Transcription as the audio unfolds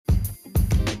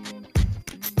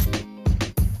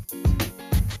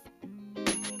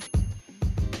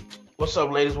What's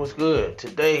up, ladies? What's good?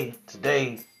 Today,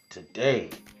 I'm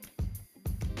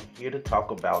here to talk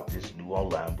about this new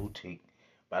online boutique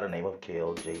by the name of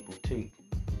KLJ Boutique.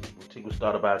 Boutique was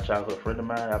started by a childhood friend of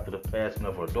mine after the passing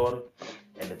of her daughter,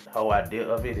 and the whole idea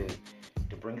of it is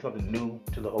to bring something new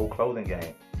to the whole clothing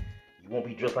game. You won't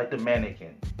be dressed like the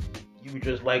mannequin. You be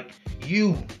dressed like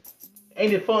you.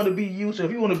 Ain't it fun to be you? So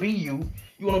if you want to be you,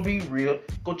 you want to be real,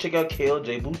 go check out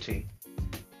KLJ Boutique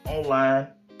online,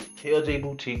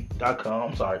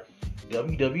 kljboutique.com. I'm sorry,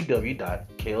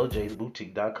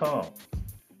 www.kljboutique.com.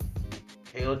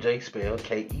 KLJ spelled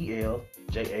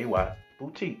KELJAY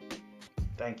Boutique.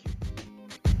 Thank you.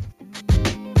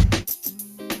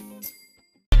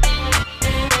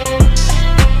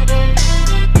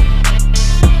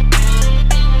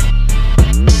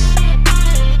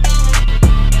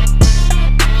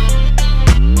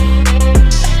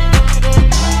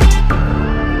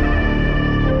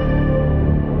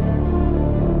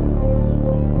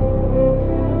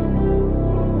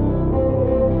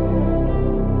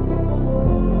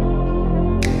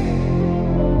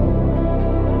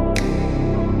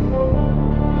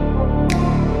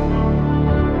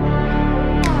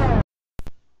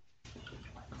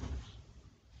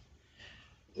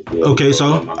 Okay,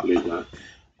 so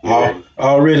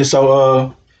already,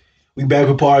 we back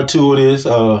with part two of this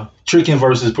tricking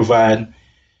versus providing,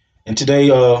 and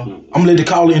today I'm gonna let the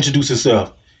caller introduce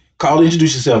himself. Caller,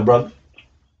 introduce yourself, brother.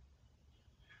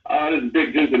 This is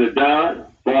Big Juice of the Don,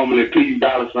 formerly P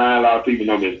dollar sign. A lot of people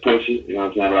know me as Pusha. You know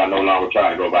what I'm saying? But I no longer try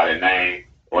to go by that name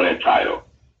or that title.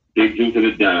 Big Juice of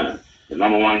the Don, the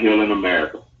number one heel in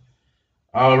America.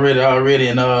 Already,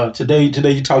 and today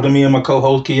you talk to me and my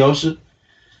co-host Kiyosha.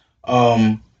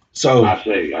 Um, so I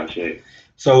say.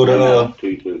 So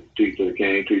tweet to the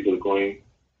king, tweet to the queen.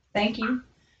 Thank you.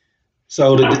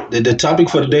 So the topic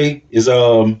for today is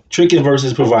tricking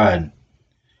versus providing.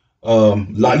 A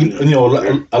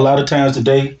lot of times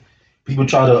today, people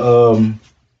try to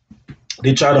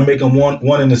make them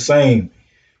one and the same.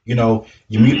 You know,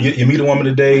 you meet a woman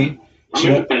today,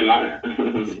 you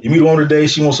meet a woman today,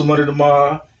 she wants some money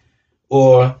tomorrow,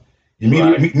 or you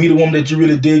meet a woman that you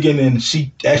really digging, and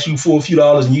she asks you for a few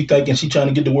dollars, and you thinking she trying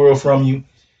to get the world from you,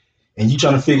 and you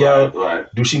trying to figure out,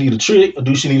 do she need a trick or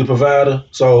do she need a provider?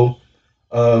 So,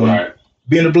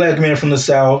 being a black man from the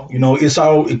South, it's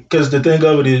all, because the thing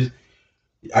of it is,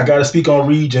 I got to speak on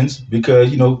regions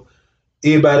because,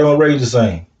 everybody don't raise the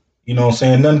same. You know what I'm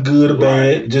saying? Nothing good or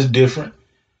bad, just different.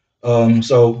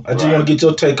 So I just want to get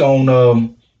your take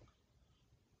on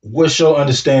what's your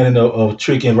understanding of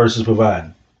tricking versus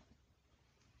providing?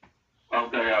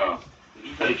 Okay,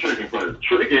 you say tricking first.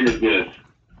 Tricking is just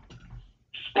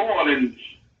spoiling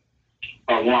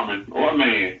a woman or a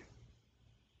man,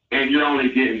 and you're only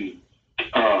getting,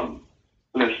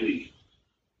 let's see,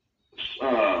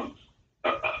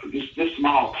 just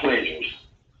small pleasures.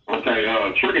 Okay,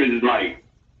 tricking is like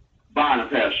buying a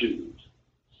pair of shoes.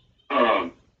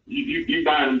 You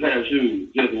buying a pair of shoes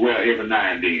just to wear every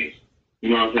now and then. You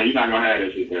know what I'm saying? You're not gonna have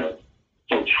that shit there.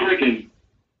 So tricking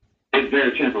is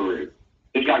very temporary.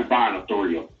 It's like buying a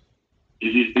thrill.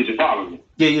 Did you follow me?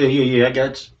 Yeah. I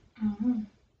got you. Mm-hmm.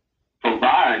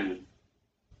 Providing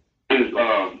is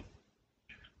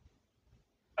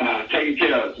taking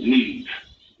care of needs,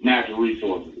 natural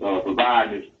resources.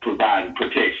 Providing is providing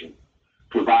protection.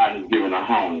 Providing is giving a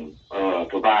home.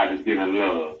 Providing is giving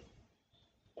love.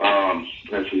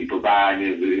 Let's see, providing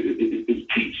is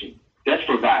teaching. That's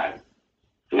providing.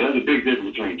 So there's a big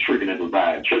difference between tricking and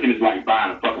providing. Tricking is like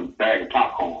buying a fucking bag of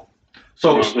popcorn.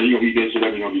 So you're gonna eat that shit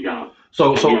up, you're gonna be gone.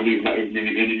 And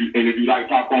if you like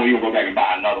popcorn, you're gonna go back and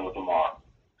buy another one tomorrow.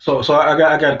 So I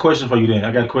got a question for you then.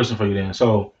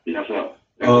 So yes, sir.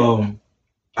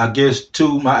 I guess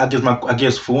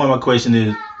for one, my question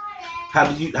is, how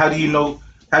do you know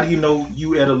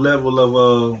you at a level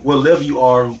of what level you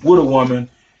are with a woman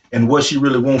and what she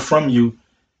really wants from you?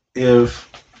 If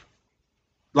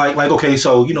like okay,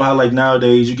 so you know how like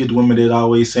nowadays you get the women that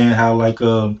always saying how like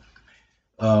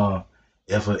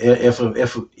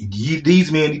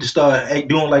these men need to start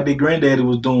doing like their granddaddy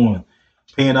was doing,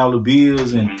 paying all the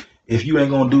bills, and if you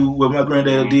ain't gonna do what my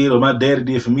granddaddy did or my daddy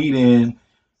did for me, then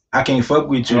I can't fuck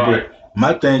with you. Right. But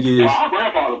my thing is, our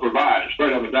grandfather provided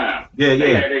straight up and down. They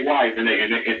had their wife and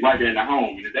right there in the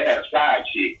home, and if they had a side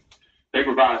chick, they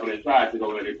provided for their side chick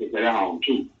over there. They took their home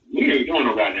too. We ain't doing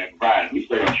no goddamn providing. We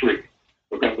stay on trick.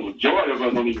 Because the majority of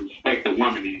us don't even respect the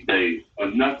woman these days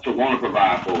enough to want to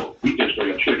provide for her. We just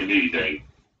straight up tricking these days.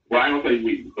 Well, I don't say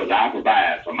we, because I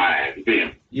provide for mine, you feel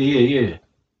me?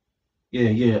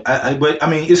 Yeah. But I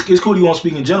mean, it's cool you want to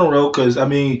speak in general, because I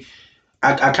mean,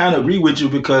 I kind of agree with you,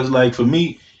 because like for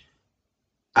me,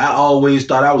 I always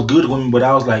thought I was good with women, but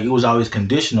I was like, it was always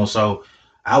conditional. So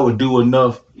I would do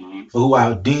enough for who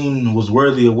I deemed was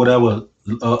worthy of whatever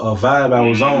vibe I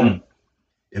was on.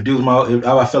 If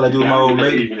I felt like it was my old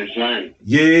lady,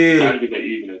 yeah. Gotta get that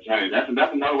even and change. That's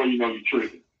another way you know you're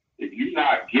tricking. If you're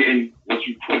not getting what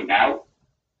you putting out,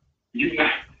 you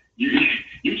not you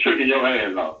tricking your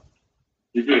ass off.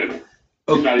 You feel me?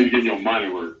 You're not even getting your money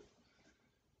worth.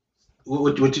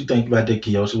 What you think about that,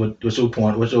 Kiyosha? What's your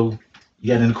point? You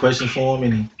got any questions for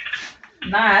him?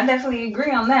 Nah, I definitely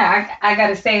agree on that. I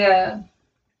gotta say,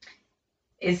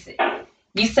 it's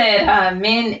you said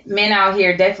men out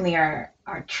here definitely are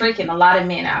tricking. A lot of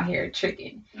men out here are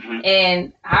tricking,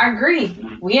 and I agree.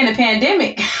 We in a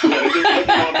pandemic. No, but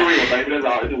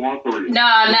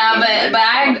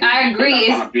I agree.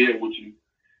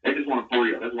 They just want to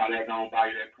thrill. That's why they don't buy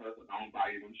you that purse or don't buy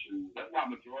you them shoes. That's why a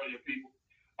majority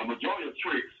of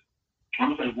tricks,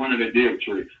 I'm gonna say one of the deal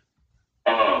tricks,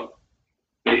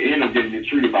 they end up getting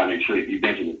treated by their trick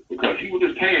eventually because he was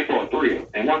just paying for a thrill.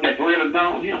 And once that thrill is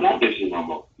gone, he don't want that shit no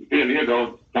more. You feel me? He'll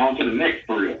go on to the next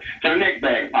thrill, to the next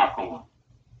bag of popcorn.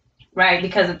 Right,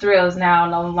 because the thrill is now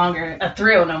no longer a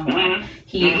thrill no more.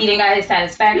 He didn't got his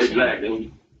satisfaction.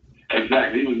 Exactly.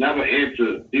 He was never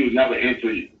into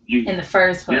you in the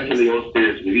first place. Mentally or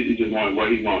spiritually. He just wanted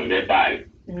what he wanted, that body.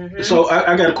 So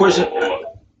I got a question.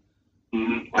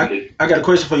 I got a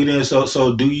question for you then.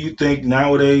 So do you think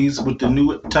nowadays with the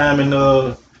new time and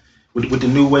with the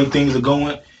new way things are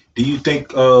going, do you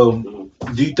think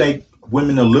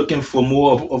women are looking for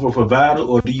more of a provider,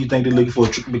 or do you think they're looking for a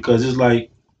trick? Because it's like,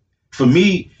 for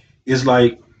me, it's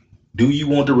like, do you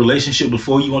want the relationship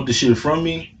before you want the shit from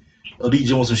me, or do you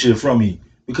just want some shit from me?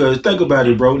 Because think about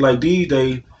it, bro. Like these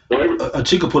days, a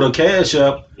chick could put a cash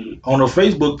up on her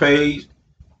Facebook page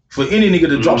for any nigga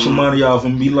to drop some money off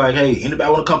and be like, hey, anybody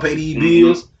want to come pay these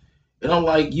bills? And I'm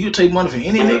like, you take money from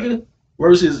any nigga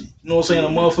versus, you know what I'm saying, a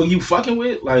motherfucker you fucking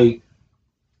with? Like,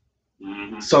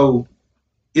 so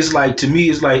it's like, to me,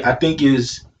 it's like, I think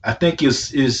it kind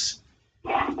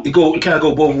of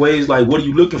go both ways. Like, what are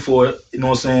you looking for? You know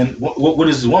what I'm saying? What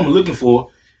is this woman looking for?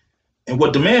 And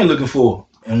what the man looking for?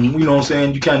 And you know what I'm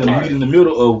saying? You kind of meet in the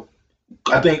middle of,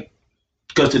 I think,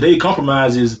 because today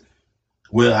compromise is,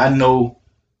 well, I know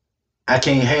I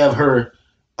can't have her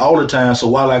all the time, so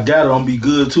while I got her, I'm gonna be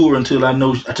good to her until I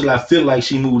feel like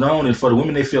she moved on. And for the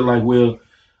women, they feel like, well,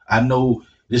 I know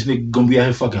this nigga gonna be out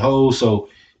here fucking hoes, so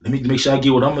let me make sure I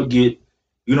get what I'm gonna get.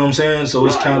 You know what I'm saying? So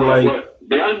it's kind of like.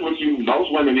 Be honest with you,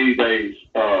 most women these days,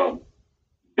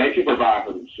 they can provide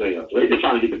for themselves. They just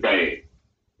trying to get the bag.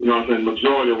 You know what I'm saying?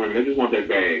 Majority of women, they just want that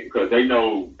bag because they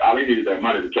know all they need is that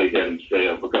money to take care of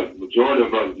themselves. Because the majority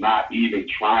of us not even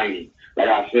trying. Like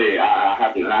I said, I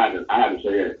had to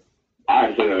say that. I had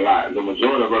to say that a lot. The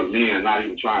majority of us men are not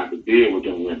even trying to deal with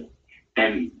them women.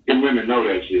 And them women know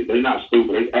that shit. They're not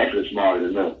stupid. They actually smarter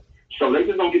than us. So they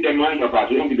just don't get that money up out.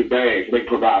 They don't get the bag. So they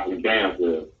provide for the damn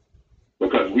selves.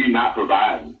 Because we not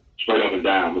providing straight up and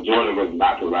down. Majority of us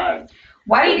not providing.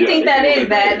 Why do you think that is?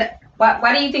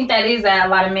 Why do you think that is that a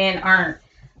lot of men aren't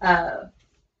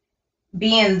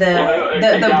being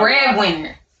the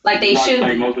breadwinner like they should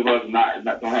be? Most of us not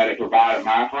don't have a provider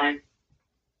mind frame.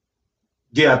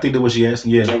 Yeah, I think that's what she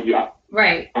asking. Yeah.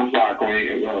 Right. I'm sorry,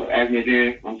 Queen. Ask me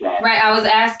again. I'm sorry. Right. I was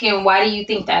asking, why do you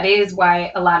think that is?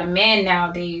 Why a lot of men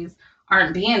nowadays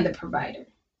aren't being the provider,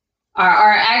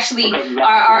 are actually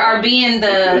are being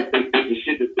the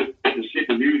shit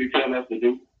the music tell us to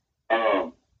do.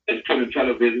 It's put in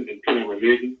television, it's put in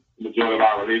religion, the majority of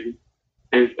our religion.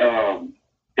 It's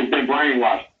been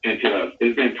brainwashed into us.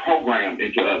 It's been programmed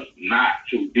into us not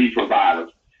to be providers.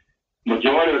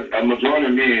 Majority of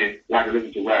men like to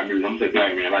listen to rap music. I'm gonna say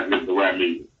black men like to listen to rap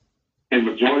music. In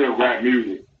majority of rap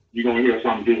music, you're gonna hear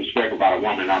something disrespectful about a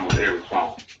woman in almost every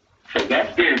song. So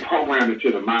that's being programmed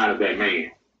into the mind of that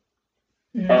man.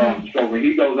 So when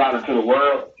he goes out into the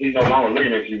world, he's no longer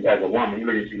looking at you as a woman. He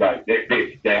looks at you like that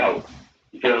bitch, that hoe.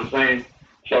 You feel what I'm saying?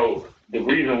 So the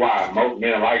reason why most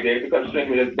men are like that is because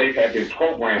simply they have been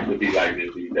programmed to be like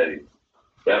this these days.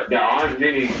 There aren't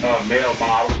many male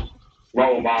models,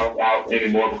 role models out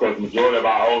anymore because the majority of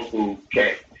our old school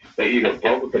cats, they either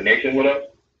broke a connection with us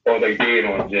or they dead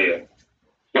on jail.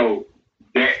 So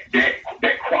that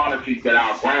quality that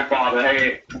our grandfather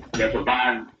had, that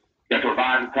providing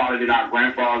quality that our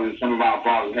grandfathers and some of our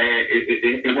fathers had,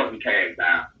 it wasn't cast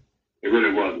down. It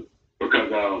really wasn't.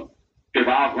 Because if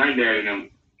our granddad and them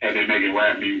had been making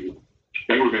rap music,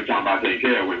 they would have been talking about taking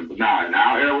care of women. But nah, in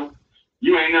our era,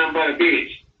 you ain't nothing but a bitch.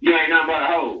 You ain't nothing but a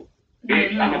hoe.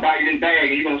 Bitch, I'm gonna buy you this bag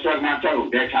and you gonna suck my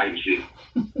toes. That type of shit.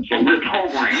 So we're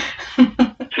programmed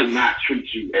to not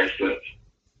treat you as such.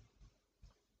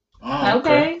 Oh, okay.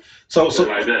 Okay. So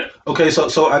like that. okay.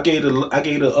 So I gave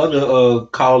the other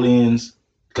call-ins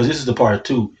because this is the part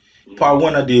two. Part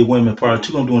one I did women. Part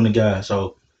two I'm doing the guys.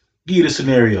 So give you the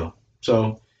scenario.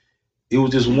 So it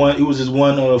was just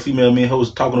one female me and her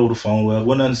was talking over the phone. Well, it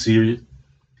wasn't nothing serious.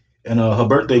 And her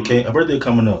birthday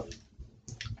coming up.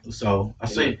 So I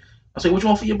say, what you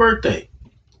want for your birthday?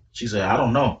 She said, I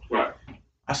don't know. Right.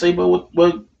 I say, but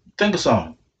what think of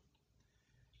something.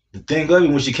 The thing of it,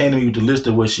 when she came to me with the list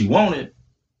of what she wanted,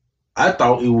 I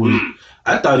thought it was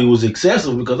I thought it was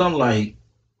excessive because I'm like,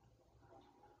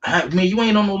 man, you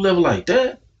ain't on no level like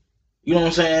that. You know what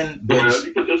I'm saying? But Well,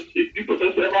 you put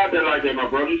yourself out there like that, my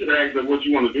brother. You should ask her what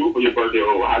you want to do for your birthday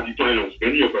or how you plan on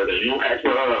spending your birthday. You don't ask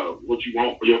her what you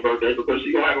want for your birthday because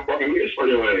she gonna have a fucking list for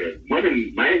your ass.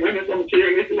 Women, some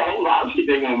materialistic, a whole lot of shit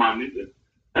they want, my nigga.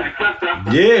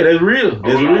 yeah, that's real. A whole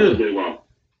That's lot of shit real. they want.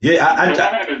 Yeah, So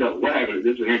what happened though? What happened?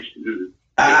 This is interesting.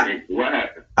 What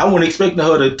happened? I wasn't expecting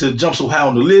her to jump so high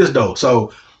on the list though.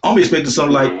 So I'm expecting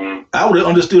something like I would have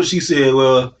understood if she said,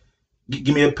 well,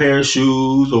 give me a pair of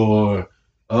shoes or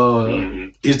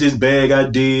is this bag I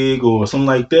dig or something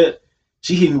like that.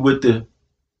 She hit me with the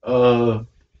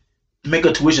make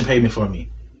a tuition payment for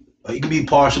me. It can be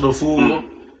partial or full.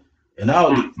 And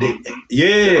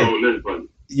yeah,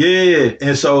 yeah.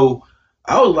 And so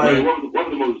I was Man, like, what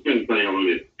was the most expensive thing on the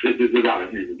list? This out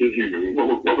of here. This here. What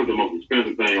was the most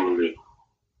expensive thing on the list?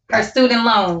 Her student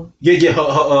loan. yeah,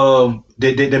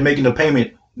 they're making the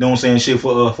payment. You know what I'm saying? Shit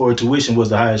for her tuition was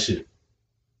the highest shit.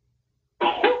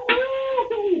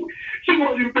 She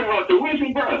wants you to pay her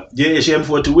tuition, bro. Yeah, she had me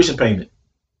for a tuition payment.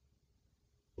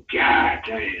 God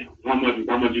damn. How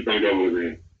much you think that was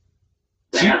in?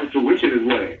 The average tuition is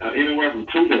what? Anywhere from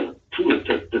to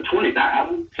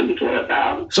 20,000 to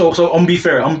 12,000. So I'm gonna be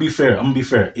fair. I'm gonna be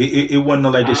fair. It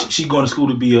wasn't like this. She going to school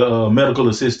to be a medical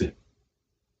assistant.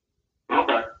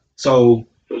 Okay. So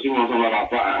she wants something like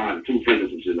 500, 250,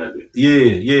 some shit like that.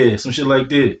 Yeah, some shit like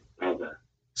that. Okay.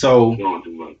 So Doing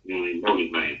too much. You don't even know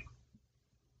this man.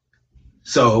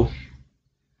 So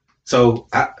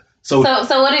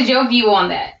what is your view on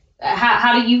that?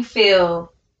 How do you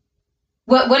feel?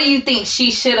 What do you think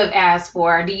she should have asked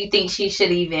for? Or do you think she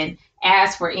should even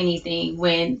ask for anything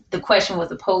when the question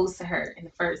was posed to her in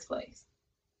the first place?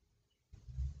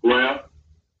 Well,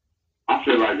 I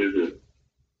feel like this is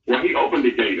when he opened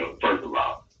the gate up. First of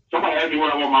all, somebody asked me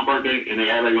what I want my birthday, and they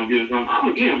asked they gonna give him something. I'm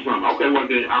gonna give him something. Okay, well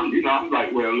then I'm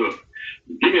like, well look,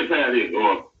 give me a pair of this,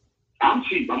 or I'm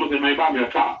cheap. I'm gonna say, man, buy me a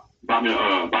top, buy me a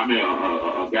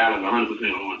gallon, 100%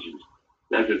 orange juice.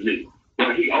 That's just me.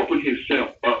 But he opened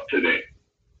himself up to that.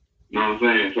 You know what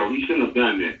I'm saying? So he shouldn't have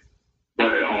done that.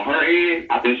 But on her end,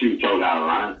 I think she was told out of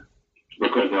line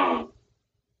because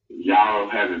y'all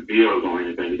haven't bills or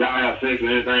anything. Did y'all have sex or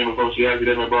anything before she asked you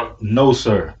that, my brother? No,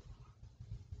 sir.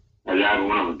 Have y'all ever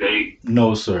went on a date?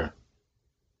 No, sir.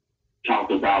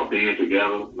 Talked about being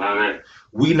together? None of that?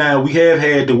 We have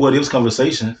had the what ifs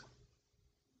conversations.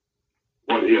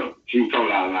 What if? She was told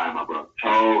out of line, my brother.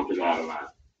 Told out of line.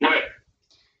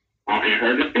 But in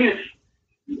her defense,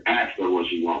 you asked her what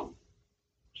she wanted.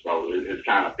 So it's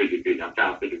kind of 50-50. I'm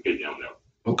kind of 50-50 on that.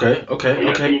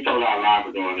 Okay. You told out line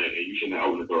for doing that, and you shouldn't have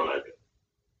opened the door like that.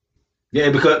 Yeah,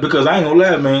 because I ain't gonna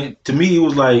lie, man. To me, it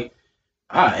was like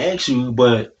I asked you,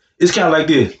 but it's kind of like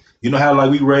this. You know how like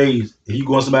we raised. If you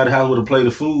go in somebody's house with a plate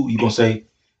of food, you gonna say,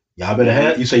 y'all better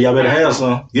have. You say y'all better have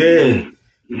some. Yeah.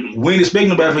 We ain't expecting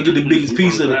nobody to get the biggest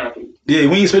piece of the. Yeah,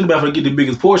 we ain't expecting nobody to get the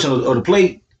biggest portion of the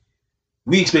plate.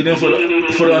 We expect them for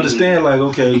to understand, like,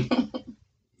 okay,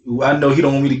 I know he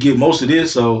don't want me to get most of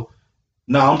this, so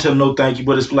I'm telling no thank you,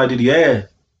 but it's polite that he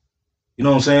asked. You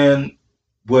know what I'm saying?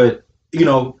 But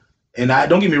and I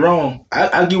don't get me wrong,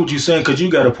 I get what you're saying because you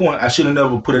got a point. I should have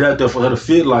never put it out there for her to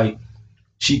feel like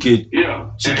she could. Yeah,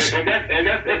 and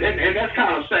that's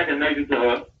kind of second nature to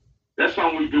us. That's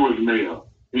something we do as male.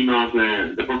 You know what I'm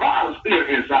saying? The provider's still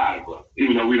inside of us,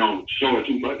 even though we don't show it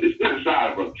too much. It's still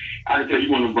inside of us. I can tell you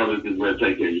one of the brothers is where to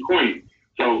take care of your queen.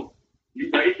 So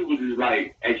you basically just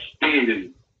like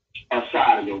extending a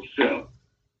side of yourself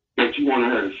that you wanted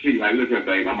her to see. Like, look at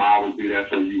babe, I'm gonna always be there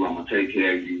for you. I'm gonna take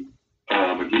care of you.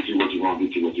 I'm gonna get you what you want,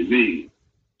 get you what you need.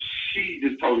 She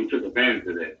just totally took advantage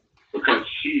of that because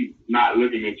she's not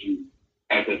looking at you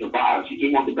as a provider. She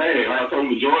just wants the bag. I told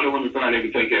the majority of women feel like they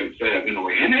can take care of themselves in a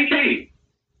way, and they can.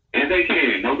 And they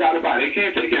can, no doubt about it. They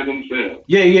can take care of themselves.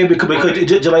 Yeah, because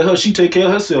just like her, she take care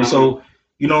of herself. So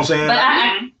you know what I'm saying. But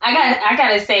I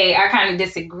gotta say, I kind of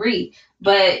disagree.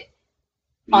 But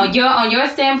on your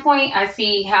standpoint, I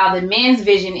see how the men's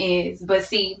vision is. But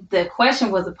see, the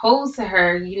question was posed to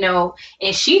her,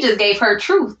 and she just gave her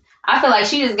truth. I feel like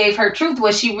she just gave her truth.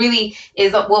 What she really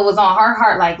is, what was on her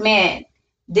heart. Like, man,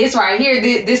 this right here,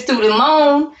 this student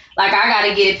loan, like I got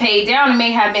to get it paid down. It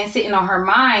may have been sitting on her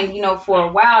mind, for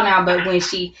a while now. But when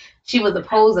she was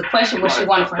posed a question what she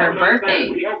wanted for her birthday.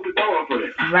 He opened the door for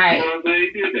that. Right. You know what I'm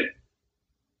saying? He did that.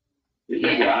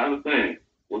 Yeah, I understand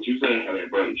what you saying,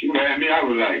 but you had me, I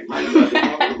was like, man, you got this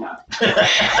motherfucker mine.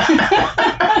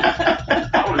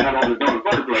 I would have got over the door in the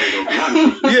first place, though, be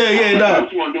honest. Yeah, no.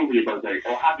 What you want to do for your birthday?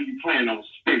 Or how do you plan on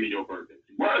spending your birthday?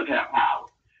 Words have power.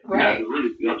 Right. You really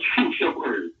choose your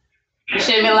words. You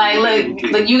should have been like,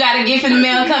 look, you got a gift in the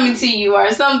mail coming to you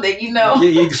or something,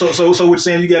 Yeah. So we're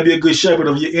saying you got to be a good shepherd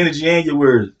of your energy and your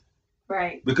words.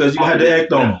 Right. Because you have to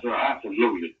act on them.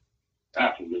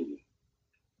 Absolutely.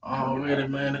 Already,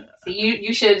 man. So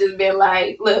you should have just been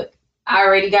like, look, I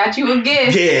already got you a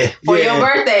gift for your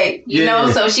birthday, you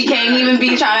know, so she can't even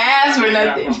be trying to ask for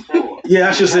nothing. Yeah,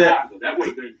 I should say. That would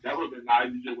have been nice.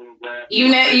 You just wouldn't grab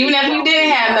even if you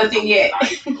didn't have nothing yet.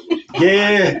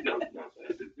 Yeah.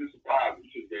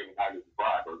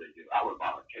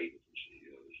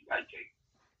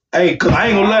 Hey, cause I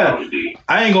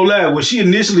ain't gonna lie. When she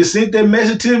initially sent that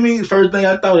message to me, the first thing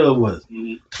I thought of was,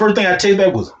 the first thing I text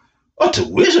back was, a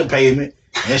tuition payment.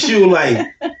 And she was like,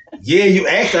 yeah, you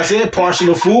asked. I said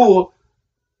partial or full.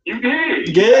 You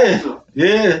did.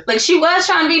 Yeah. Like she was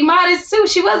trying to be modest too.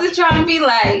 She wasn't trying to be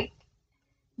like,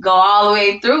 go all the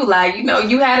way through. Like,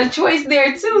 you had a choice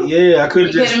there too. Yeah, I could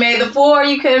have You could have made the full,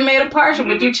 you could have made a partial,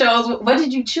 but you chose. What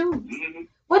did you choose?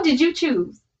 What did you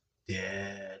choose?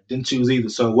 Yeah, didn't choose either.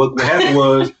 So what happened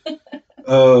was,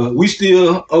 we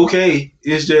still okay.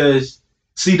 It's just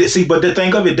see, but the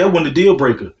thing of it, that wasn't the deal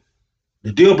breaker.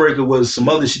 The deal breaker was some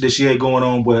other shit that she had going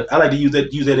on. But I like to use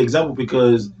that example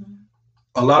because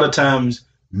a lot of times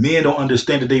men don't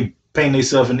understand that they paint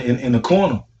themselves in the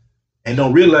corner and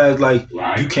don't realize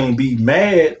you can't be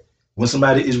mad when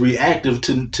somebody is reactive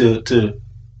to you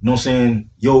know what I'm saying,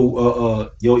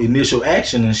 your initial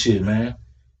action and shit, man.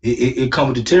 It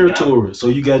comes with the territory. So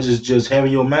you got just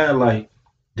having your mind like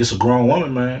this a grown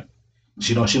woman, man.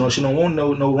 She don't want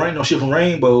no shit from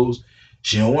rainbows.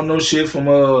 She don't want no shit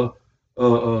from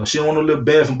she don't want no little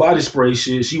bath and body spray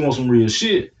shit. She wants some real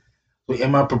shit. But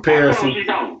am I prepared for? She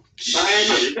don't.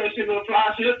 If that shit don't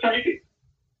fly, she'll take it.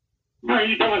 Man,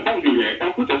 you don't do that.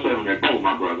 Don't put yourself in that boat,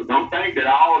 my brother. Don't think that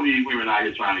all these women out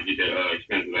here trying to get that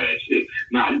expensive ass shit.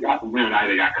 Nah, you got some women out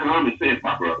here that got common sense,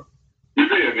 my brother. You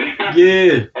feel me?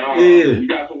 Yeah. You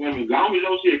got some women, as long as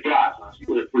those shit fly, son, she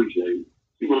would appreciate it.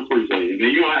 And then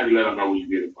you don't have to let her know where you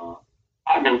get it from.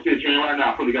 I go sit train right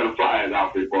now, put together flyers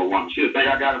outfit for a woman. She'll think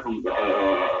I got it from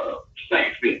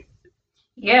Saks Fit.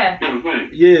 Yeah. You know what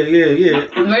I'm saying? Yeah.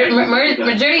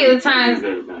 Majority of the times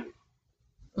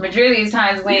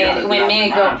when men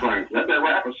go. That's that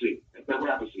rapper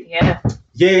shit. Yeah.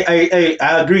 Yeah. Hey,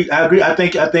 I agree. I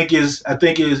think it's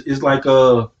like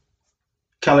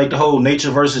kind of like the whole nature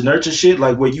versus nurture shit,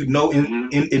 like where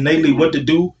innately what to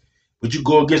do, but you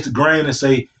go against the grain and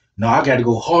say, no, I got to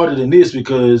go harder than this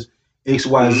because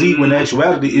XYZ. When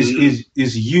actuality is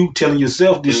you telling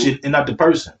yourself this shit and not the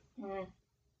person.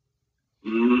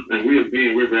 And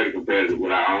we're very competitive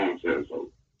with our own self, so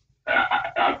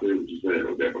I feel what you said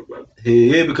on that, brother.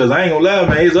 Yeah, because I ain't gonna lie,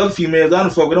 man. There's other females I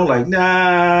don't fuck with. I'm like,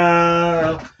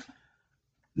 nah,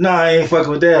 I ain't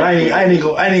fucking with that. I ain't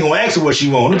gonna ask her what she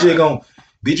want. I'm just gonna,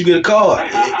 bitch, you get a card.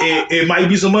 It might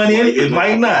be some money in it. It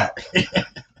might not.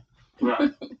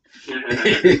 Right.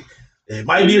 It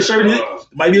might be a shirt. It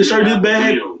might be a shirt in this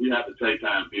bag. We have to take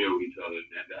time to build with each other, and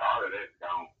all of that's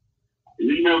gone.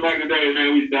 You remember back in the day,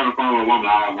 man, we used to down the phone with a woman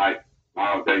all night,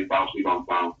 all day, fall asleep on the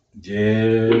phone.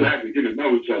 Yeah. We was actually getting to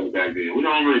know each other back then. We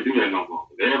don't really do that no more.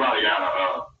 Everybody got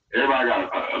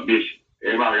a mission.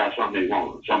 Everybody got something they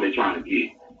want, something they trying to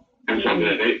get, and so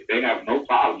that they have no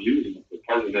problem using the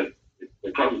person to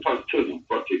them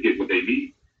to get what they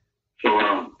need. So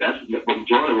that's the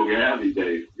majority of what we have these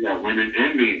days. We have women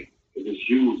and men that just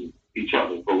use each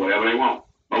other for whatever they want.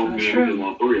 Most men, we just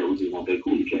want thrill. We just want their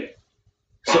coolie cat.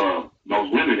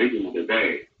 Most women, they just want their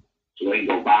bag. So they can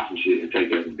go buy some shit and take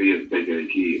care of the bills and take care of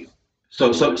their kids.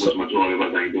 Which the majority of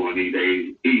us ain't doing these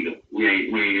days either. We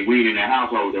ain't in that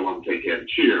household that want to take care of the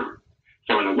children.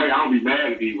 So in a way, I don't be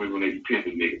mad at these women when they be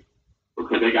pimping niggas.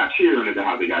 Because they got children at the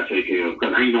house they got to take care of.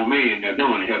 Because ain't no man that's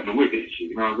doing it helping them with that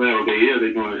shit. You know what I'm saying? Or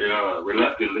they doing it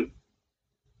reluctantly.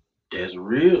 That's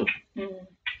real.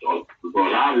 So for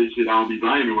a lot of this shit, I don't be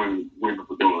blaming women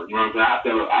for doing it. You know what I'm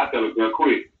saying? I tell a girl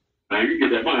quick, man, you get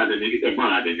that money out there, nigga, get that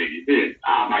money out there, nigga. You feel?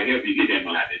 I might help you get that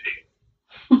money out there, nigga.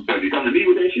 So if you come to me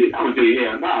with that shit, I'm going to tell you,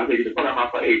 hell no, I'll take it the fuck out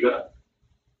my face, girl.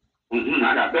 I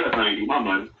got better things to do with my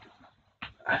money.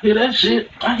 I hear that shit.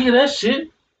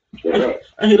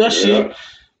 I hear that shit.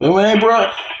 But man,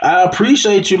 bro, I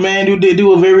appreciate you, man. You did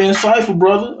do a very insightful,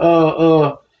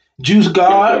 brother. Juice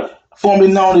God,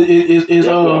 formerly known as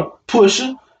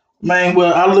Pusher. Man,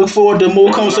 well, I look forward to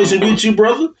more conversation with you,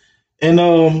 brother.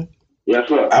 And Yes,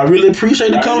 sir. I really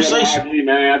appreciate the conversation. IG,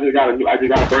 man. I just got a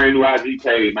brand new IG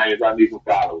page, man. So I need some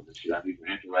followers and shit. I need some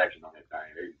interaction on that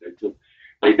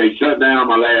thing. They shut down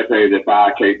my last page at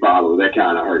 5K followers. That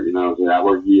kind of hurt, you know what I'm saying? I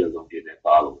worked years on getting that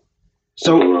follower.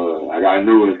 So I got a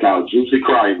new one. It's called Juicy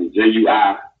Christ.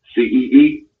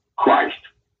 Juicee Christ.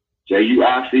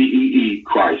 Juicee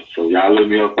Christ. So y'all look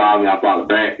me up, follow me. I follow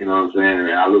back. You know what I'm saying?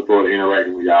 And I look forward to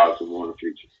interacting with y'all some more in the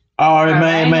future. All right,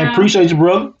 man. Appreciate you,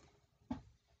 brother.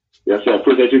 Yes, sir.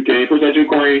 Appreciate you, King. Appreciate you,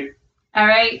 Queen. All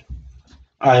right.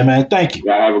 All right, man. Thank you.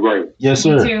 Y'all have a great one. Yes,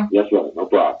 sir. You too. Yes, sir. No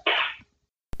problem.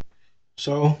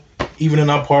 So, even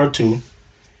in our part two,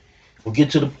 we'll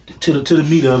get to the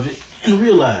meat of it and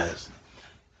realize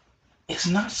it's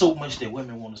not so much that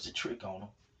women want us to trick on them.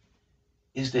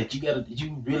 It's that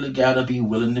you really gotta be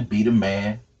willing to be the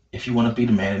man if you want to be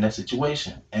the man in that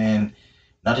situation, and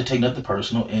not to take nothing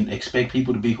personal and expect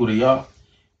people to be who they are,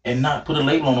 and not put a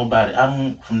label on nobody. I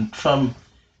don't from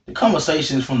the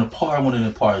conversations from the part one and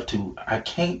the part two. I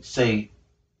can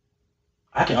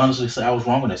honestly say I was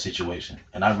wrong in that situation,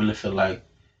 and I really feel like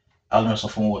I learned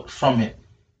something from it.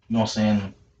 You know what I'm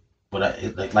saying? But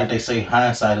like they say,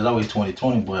 hindsight is always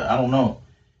 20/20. But I don't know.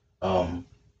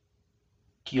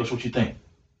 Kiyos, what you think?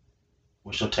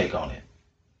 What's your take on it?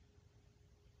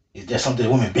 Is that something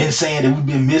that women been saying that we've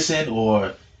been missing,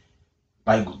 or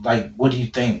like what do you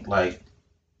think? Like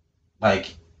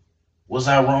was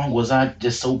I wrong? Was I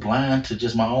just so blind to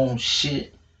just my own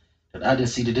shit that I didn't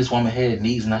see that this woman had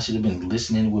needs, and I should have been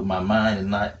listening with my mind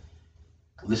and not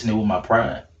listening with my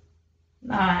pride?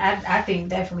 I think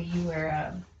definitely you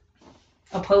were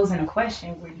opposing a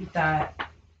question where you thought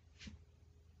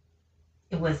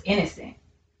it was innocent.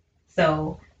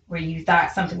 So where you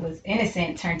thought something was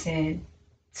innocent turned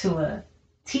into a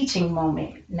teaching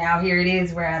moment. Now here it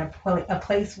is. We're at a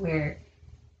place where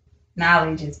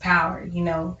knowledge is power. You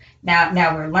know.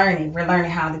 Now we're learning. We're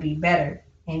learning how to be better.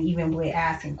 And even with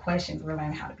asking questions, we're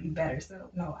learning how to be better. So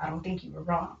no, I don't think you were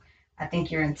wrong. I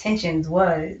think your intentions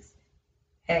was,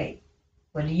 hey,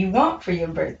 what do you want for your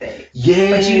birthday?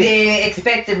 Yeah. But you didn't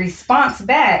expect a response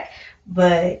back.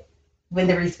 But when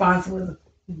the response was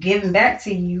given back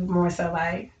to you, more so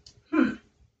like,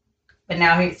 But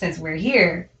now, since we're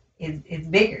here, it's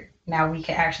bigger. Now we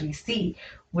can actually see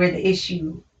where the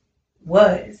issue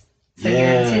was. So your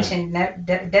intention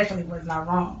definitely was not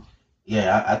wrong.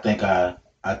 Yeah, I think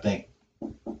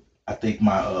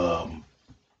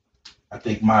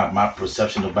my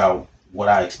perception about what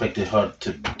I expected her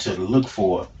to look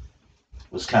for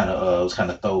was kind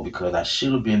of throw, because I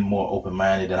should have been more open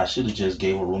minded, and I should have just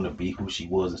gave her room to be who she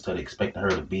was instead of expecting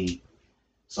her to be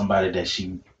somebody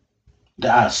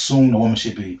that I assumed a woman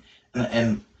should be.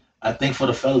 And I think for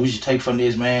the fella, we should take from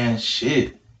this, man,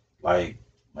 shit. Like,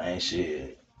 man,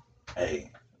 shit.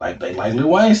 Hey, like Lil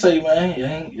Wayne say,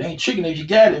 man, you ain't tricking if you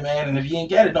got it, man. And if you ain't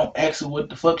got it, don't ask her what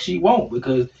the fuck she want,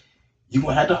 because you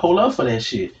gonna have to hold up for that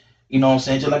shit. You know what I'm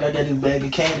saying? Just like I got this bag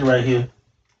of candy right here.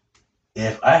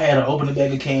 If I had to open the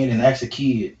bag of candy and ask a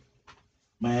kid,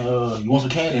 man, you want some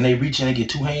candy, and they reach in and get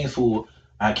two hands full,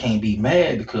 I can't be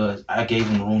mad because I gave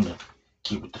them the room to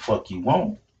get what the fuck you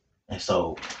want. And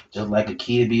so, just like a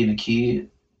kid being a kid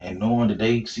and knowing that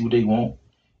they see what they want,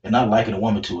 and not liking a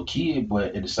woman to a kid,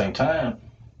 but at the same time,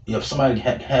 if somebody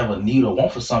have a need or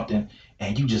want for something,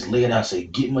 and you just lay it out and say,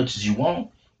 get much as you want,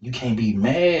 you can't be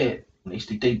mad. They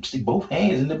stick both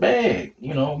hands in the bag.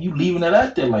 You know, you leaving it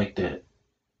out there like that.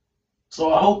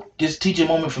 So I hope this teaching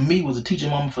moment for me was a teaching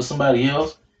moment for somebody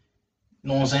else. You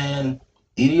know what I'm saying?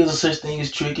 It is a such thing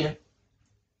as tricking,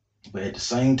 but at the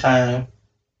same time,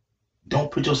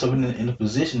 don't put yourself in a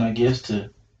position, I guess, to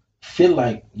feel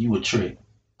like you a trick.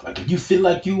 Like if you feel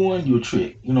like you won, you a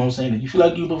trick. You know what I'm saying? If you feel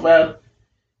like you provide,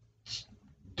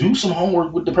 do some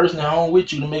homework with the person at home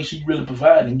with you to make sure you really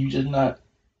provide, and you just not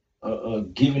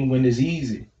giving when it's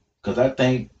easy. Because I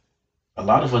think a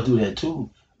lot of us do that too.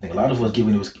 I think a lot of us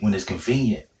giving it when it's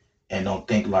convenient, and don't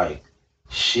think like,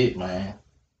 shit, man,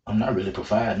 I'm not really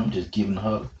providing. I'm just giving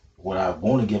her what I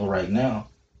want to give her right now,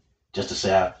 just to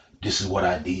say, this is what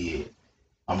I did.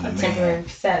 I'm the man. Temporary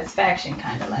satisfaction,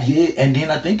 kind of like. Yeah, and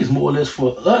then I think it's more or less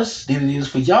for us than it is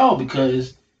for y'all,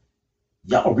 because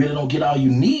y'all really don't get all you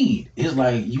need. It's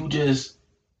like you just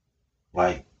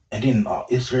like, and then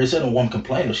it's very seldom a woman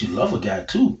complain if she love a guy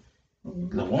too.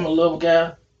 Mm-hmm. If a woman love a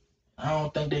guy, I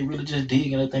don't think they really just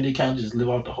dig, and I think they kind of just live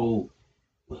off the whole.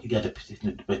 Well, he got the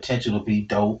potential to be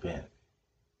dope, and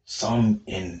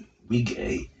we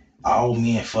gay. all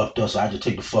men fucked up, so I just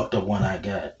take the fucked up one I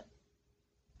got.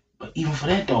 But even for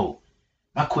that though,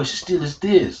 my question still is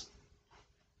this.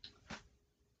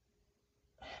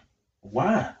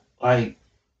 Why? Like,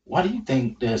 why do you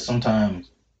think that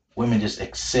sometimes women just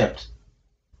accept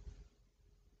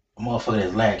a motherfucker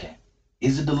that's lacking?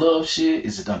 Is it the love shit?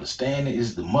 Is it the understanding?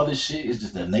 Is it the mother shit? Is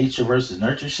it the nature versus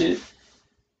nurture shit?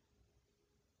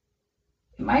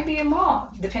 It might be them all,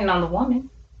 depending on the woman.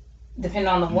 Depending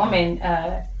on the woman,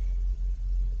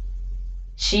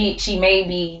 she may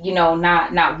be, you know,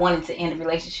 not wanting to end a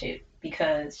relationship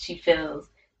because she feels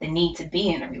the need to be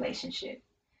in a relationship.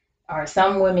 Or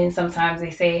some women, sometimes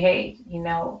they say, hey, you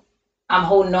know, I'm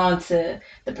holding on to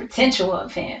the potential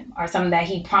of him or something that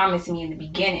he promised me in the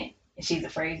beginning, and she's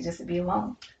afraid just to be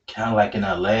alone. Kind of like in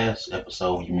our last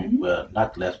episode, well,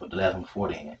 not the last, but the last one before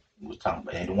then, we was talking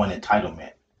about, and the one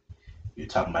entitlement. You're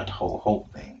talking about the whole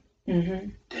hope thing.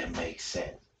 That makes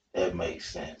sense. That makes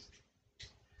sense.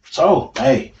 So,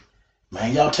 hey,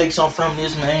 man, y'all take something from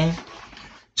this, man.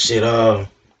 Shit,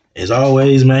 as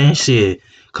always, man, shit,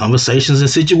 conversations and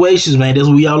situations, man. That's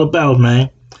what we all about, man.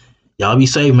 Y'all be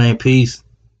safe, man. Peace.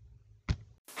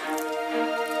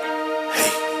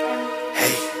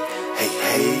 Hey.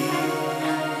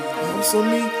 So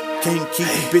me can't keep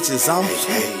these bitches off.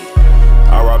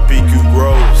 R.I.P. Q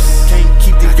Gross. Can't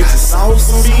keep these bitches off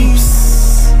on me.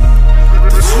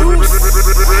 The juice.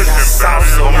 Got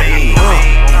sauce on me.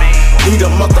 Need a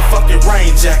motherfucking rain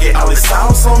jacket. All this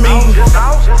sauce on me.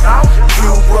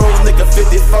 Q Gross, nigga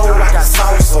 54. I got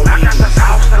sauce on me.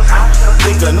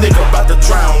 Nigga about to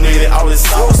drown in it. All this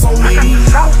sauce on me.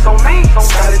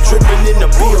 Started dripping in the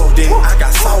building. I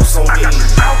got sauce on me.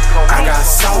 I got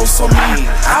sauce on me.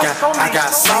 I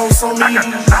got sauce on me.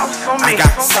 I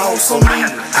got sauce on me.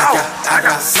 I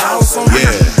got sauce on me.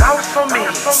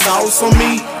 Sauce on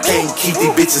me. Can't keep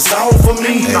these bitches off of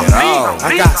me.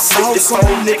 I got sauce on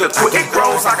me. Nigga cooking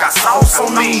grows. I got sauce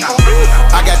on me.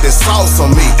 I got this sauce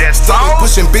on me. Started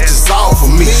pushing bitches off of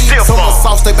me. So much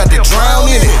sauce they about to drown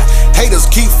in it. Haters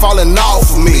keep falling off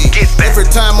of me. Every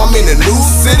time I'm in a new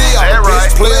city, I'm a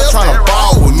bitch player trying to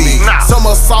ball with me. So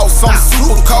much sauce, I'm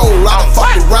super cold. I done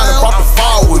fucked around and brought the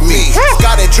fall with me.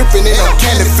 Got it dripping in her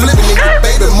candy flipping, and your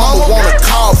baby mama wanna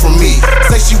call from me.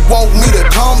 Say she want me to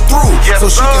come through,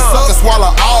 so she can suck and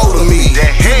swallow all of me.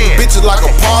 Bitches like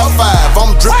a par 5,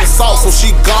 I'm dripping sauce, so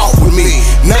she golf with me.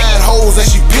 9 hoes and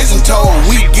she pigeon-toed.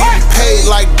 We getting paid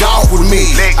like dog with me.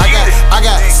 I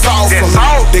got sauce on me.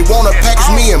 They wanna package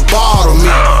me and bottle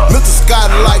me. Mr. Scott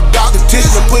like Dr.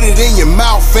 Tissue, put it in your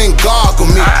mouth and gargle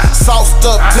me. Sauced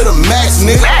up to the max,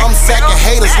 nigga. I'm sacking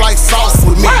haters like sauce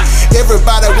with me.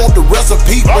 Everybody want the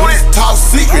recipe, but it's top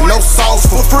secret. No sauce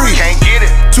for free. Can't get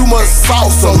it. Too much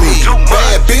sauce on me.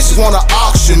 Bad bitches wanna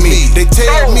auction me. They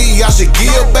tell me I should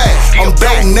give back. I'm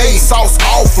donating sauce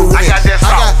offering.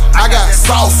 I got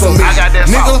sauce on me.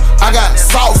 Nigga, I got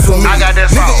sauce on me.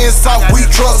 Nigga in South, we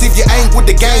trust. If you ain't with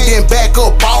the gang, then back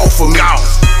up off of me.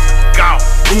 Go.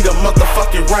 Need a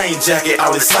motherfucking rain jacket.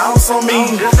 All this sauce on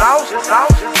me. Q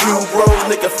Rose,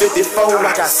 nigga 54.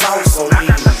 I got sauce on me.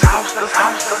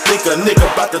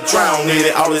 Nigga about to drown in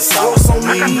it. All this sauce on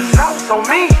me.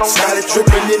 Started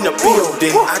dripping in the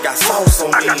building. I got sauce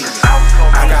on me.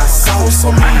 I got sauce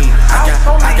on me.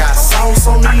 I got sauce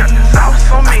on me.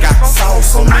 I got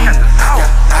sauce on me.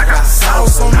 I got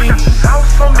sauce on me.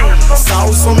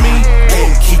 Sauce on me.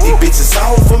 Can't keep these bitches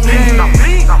off of me.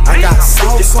 I got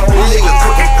sauce on me. Nigga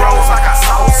cooking grows. I got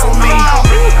sauce on me.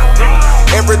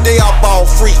 Every day I ball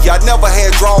free, I never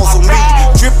had draws on me.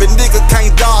 Drippin' nigga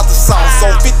can't dodge the sauce.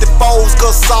 On 54s,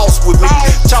 got sauce with me.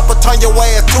 Chopper turn your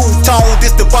ass two-tone.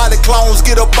 This the body clones,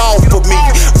 get up off of me.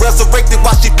 Resurrected,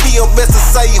 watch it PMS and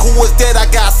say, who is that? I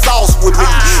got sauce with me.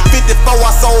 54,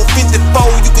 I sold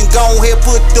 54. You can go ahead,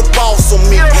 put the boss on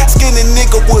me. Skinny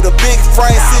nigga with a big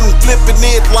frame, sitting flipping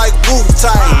it like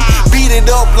Wu-Tang. Beat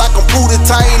it up like I'm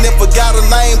Pootie-Tang. And forgot a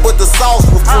name, but the sauce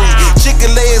was free.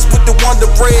 Chicken legs with the Wonder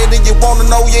Bread, and you wanna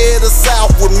know, yeah, the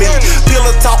South with me.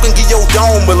 Pillar talking, give your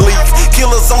dome a leak.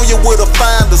 Killers on you with a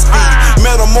finder's speed.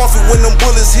 Metamorphic when them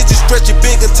bullets hit you, stretch you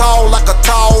big and tall like a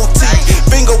tall T.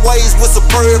 Finger waves with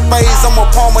superb phase. I'm a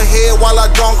palm my head while I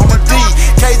dunk the D.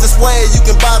 Cajun swag, you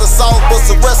can buy the sauce, but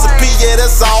the recipe, yeah,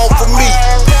 that's all for me.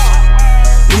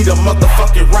 Need a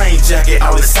motherfucking rain jacket.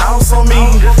 All this sauce on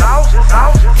me.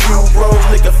 Q Rose,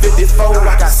 nigga 54.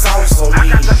 I got sauce on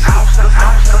me.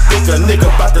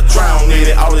 Nigga about to drown in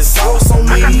it. All this sauce on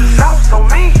me.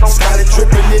 Started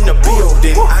dripping in the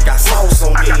building. I got sauce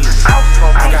on me.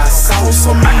 I got sauce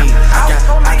on me.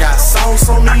 I got sauce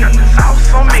on me.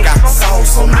 I got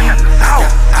sauce on me.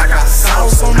 I got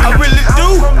sauce on me. I really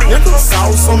do. Nigga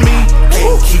sauce on me.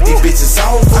 Can't keep these bitches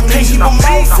off of me.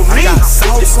 for me.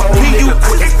 Sauce on me, you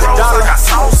dollar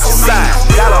sign.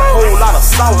 Got a whole lot of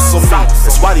sauce on me.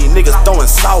 That's why these niggas throwing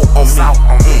salt on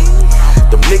me.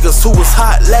 Them niggas who was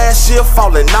hot last year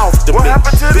falling off to me.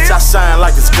 Bitch, I shine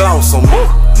like it's gloss on me.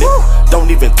 Nigga,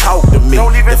 don't even talk to me.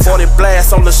 That 40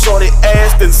 blast on the shorty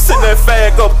ass, then sit that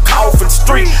fag up coughing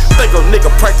street. Think a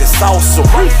nigga practice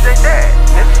sorcery.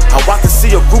 How I can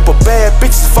see a group of bad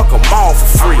bitches fuck them all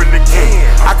for free.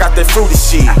 I got that fruity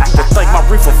shit. They think my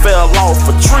reefer fell off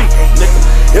a tree.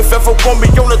 Nigga, if ever want me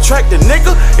on the track, the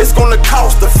nigga, it's gonna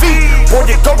cost a fee. Boy,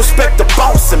 you gon' respect the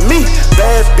boss and me.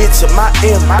 Bad bitch in my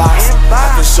inbox.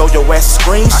 I can show your ass a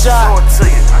screenshot.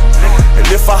 And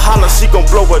if I holler, she gon'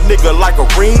 blow a nigga like a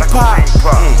ring pop.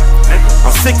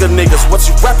 I'm sick of niggas. What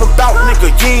you rap about,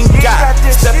 nigga, you ain't got.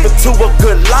 Step into a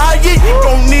good lie, you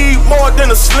gon' need more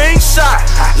than a slingshot.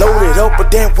 Loaded up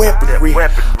with that weaponry.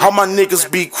 All my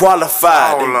niggas be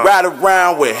qualified. They ride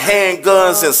around with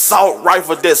handguns and assault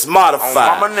rifle that's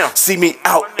modified. See me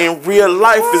out in real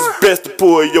life, it's best to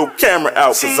pull your camera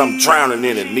out, cause I'm drowning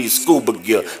in it, need scuba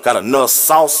gear. Got enough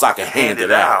sauce, I can hand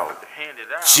it out.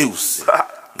 Juicy.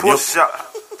 Push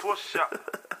up.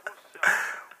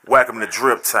 Welcome to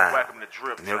drip time.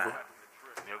 Nigga.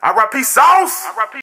 R.I.P. Sauce.